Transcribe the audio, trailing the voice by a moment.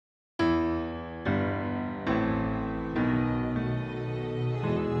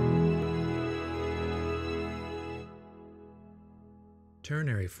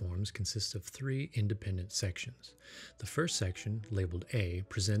Ternary forms consist of three independent sections. The first section, labeled A,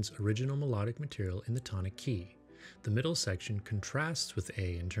 presents original melodic material in the tonic key. The middle section contrasts with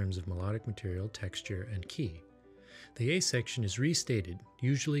A in terms of melodic material, texture, and key. The A section is restated,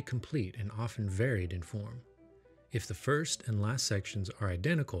 usually complete and often varied in form. If the first and last sections are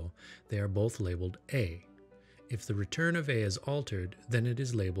identical, they are both labeled A. If the return of A is altered, then it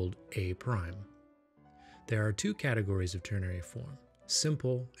is labeled A prime. There are two categories of ternary form: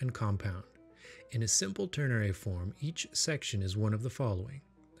 simple and compound. In a simple ternary form, each section is one of the following: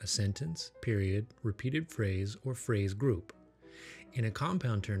 a sentence, period, repeated phrase, or phrase group. In a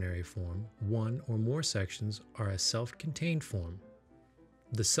compound ternary form, one or more sections are a self-contained form.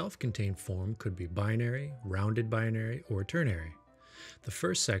 The self-contained form could be binary, rounded binary, or ternary. The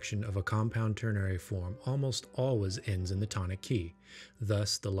first section of a compound ternary form almost always ends in the tonic key,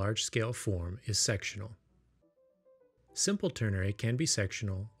 thus the large-scale form is sectional. Simple ternary can be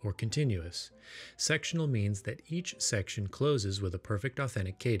sectional or continuous. Sectional means that each section closes with a perfect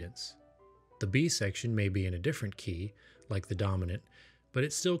authentic cadence. The B section may be in a different key, like the dominant, but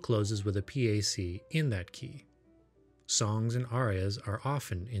it still closes with a PAC in that key. Songs and arias are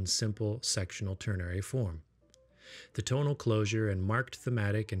often in simple sectional ternary form. The tonal closure and marked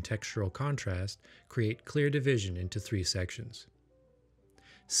thematic and textural contrast create clear division into three sections.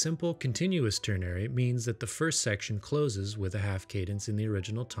 Simple continuous ternary means that the first section closes with a half cadence in the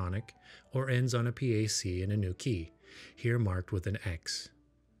original tonic or ends on a PAC in a new key, here marked with an X.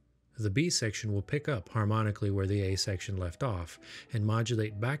 The B section will pick up harmonically where the A section left off and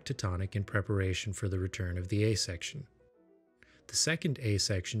modulate back to tonic in preparation for the return of the A section. The second A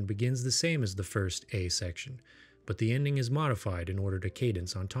section begins the same as the first A section, but the ending is modified in order to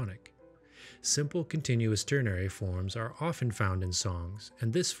cadence on tonic. Simple continuous ternary forms are often found in songs,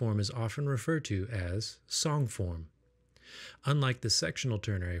 and this form is often referred to as song form. Unlike the sectional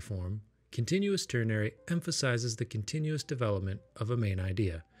ternary form, continuous ternary emphasizes the continuous development of a main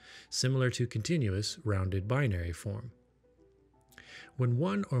idea, similar to continuous rounded binary form. When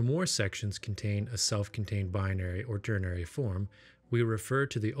one or more sections contain a self-contained binary or ternary form, we refer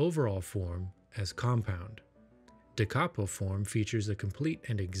to the overall form as compound. Da capo form features a complete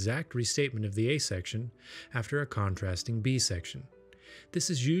and exact restatement of the A section after a contrasting B section. This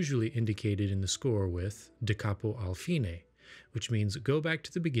is usually indicated in the score with da capo al fine, which means go back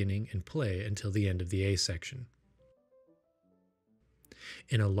to the beginning and play until the end of the A section.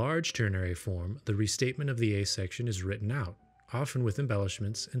 In a large ternary form, the restatement of the A section is written out, often with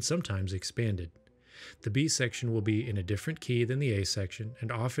embellishments and sometimes expanded. The B section will be in a different key than the A section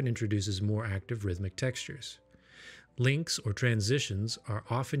and often introduces more active rhythmic textures. Links or transitions are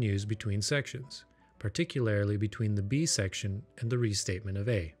often used between sections, particularly between the B section and the restatement of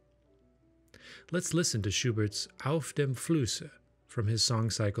A. Let's listen to Schubert's Auf dem Flusse from his song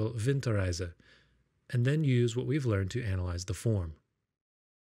cycle Winterreise, and then use what we've learned to analyze the form.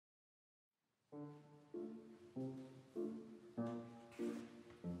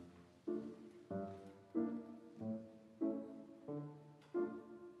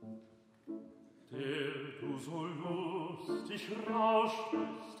 So lustig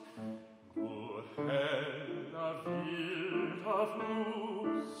rauschtest, o heller wilder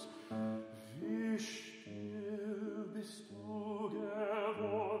Fluss, wie still bist du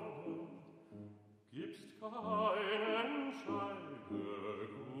geworden, gibst keinen Scheidegruß.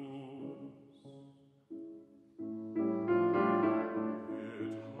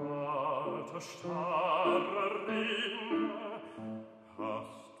 Mit harter, starrer Ringe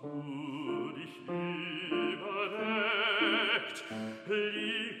hast du dich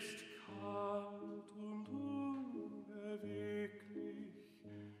liegst kalt und unbeweglich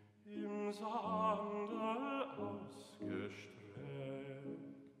im Sande ausgestreckt.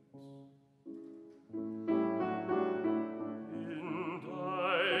 In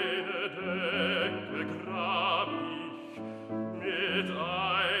deine Decke grab ich mit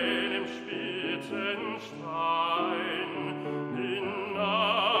einem spitzen Stein den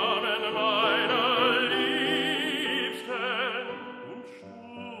Namen meiner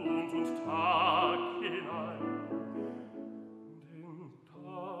Tag hinein, den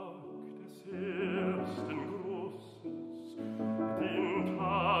Tag des ersten Grusses, den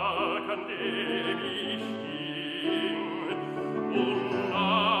Tag, an dem ich ging, und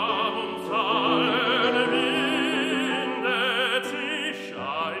nahm uns allen windet sich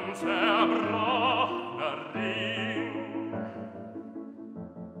ein zerbrochener Ring.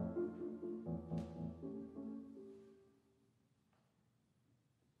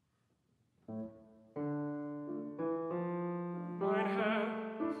 Mein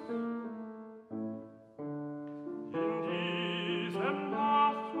Herz in diesem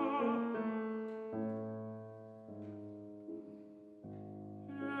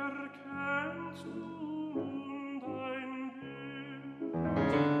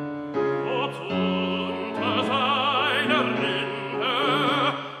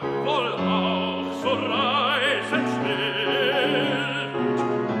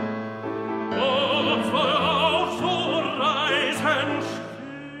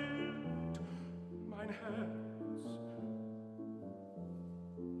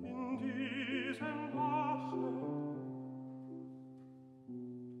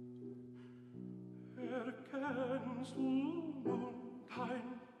kennst du nun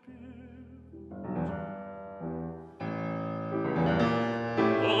dein Bild?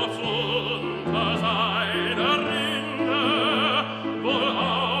 Wozu unter seiner Rinde wohl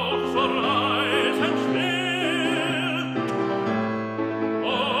auch so reizend spielt?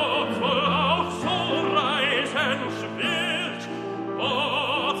 Ob wohl auch so reizend spielt?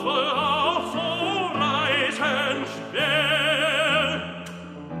 Ob wohl auch so reizend spielt?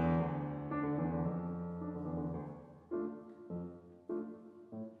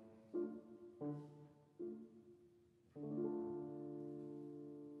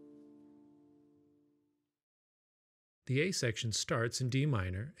 The A section starts in D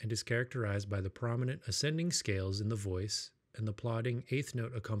minor and is characterized by the prominent ascending scales in the voice and the plodding eighth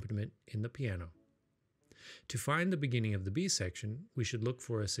note accompaniment in the piano. To find the beginning of the B section, we should look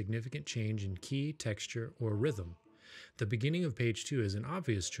for a significant change in key, texture, or rhythm. The beginning of page 2 is an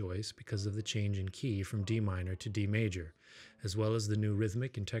obvious choice because of the change in key from D minor to D major, as well as the new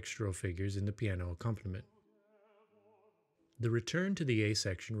rhythmic and textural figures in the piano accompaniment. The return to the A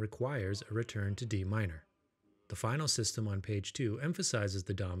section requires a return to D minor. The final system on page 2 emphasizes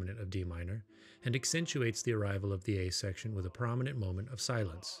the dominant of D minor and accentuates the arrival of the A section with a prominent moment of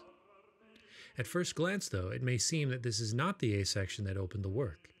silence. At first glance, though, it may seem that this is not the A section that opened the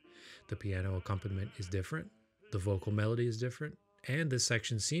work. The piano accompaniment is different, the vocal melody is different, and this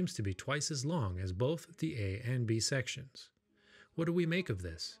section seems to be twice as long as both the A and B sections. What do we make of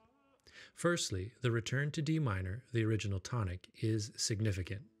this? Firstly, the return to D minor, the original tonic, is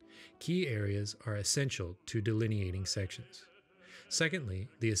significant. Key areas are essential to delineating sections. Secondly,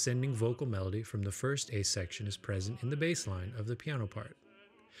 the ascending vocal melody from the first A section is present in the bass line of the piano part.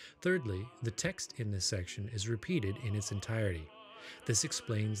 Thirdly, the text in this section is repeated in its entirety. This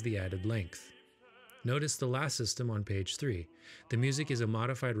explains the added length. Notice the last system on page 3. The music is a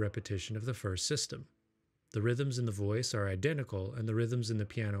modified repetition of the first system. The rhythms in the voice are identical and the rhythms in the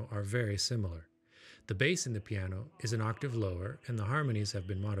piano are very similar. The bass in the piano is an octave lower and the harmonies have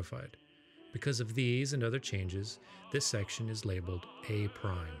been modified. Because of these and other changes, this section is labeled A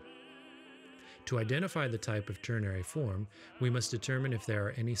prime. To identify the type of ternary form, we must determine if there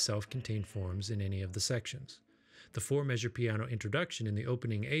are any self-contained forms in any of the sections. The 4-measure piano introduction in the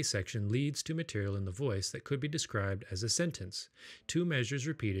opening A section leads to material in the voice that could be described as a sentence, 2 measures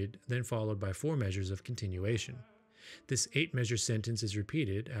repeated, then followed by 4 measures of continuation. This 8-measure sentence is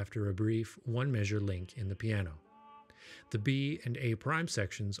repeated after a brief 1-measure link in the piano. The B and A prime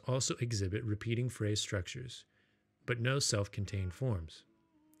sections also exhibit repeating phrase structures, but no self-contained forms.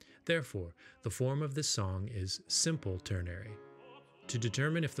 Therefore, the form of this song is simple ternary. To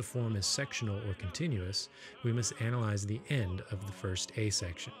determine if the form is sectional or continuous, we must analyze the end of the first A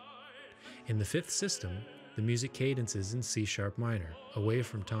section. In the 5th system, the music cadences in C-sharp minor, away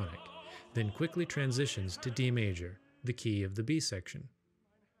from tonic, then quickly transitions to D major, the key of the B section.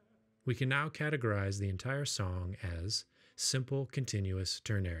 We can now categorize the entire song as simple continuous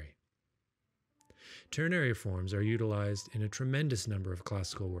ternary. Ternary forms are utilized in a tremendous number of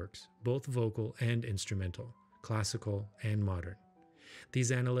classical works, both vocal and instrumental, classical and modern.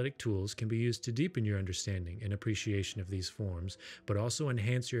 These analytic tools can be used to deepen your understanding and appreciation of these forms, but also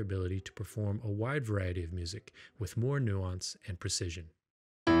enhance your ability to perform a wide variety of music with more nuance and precision.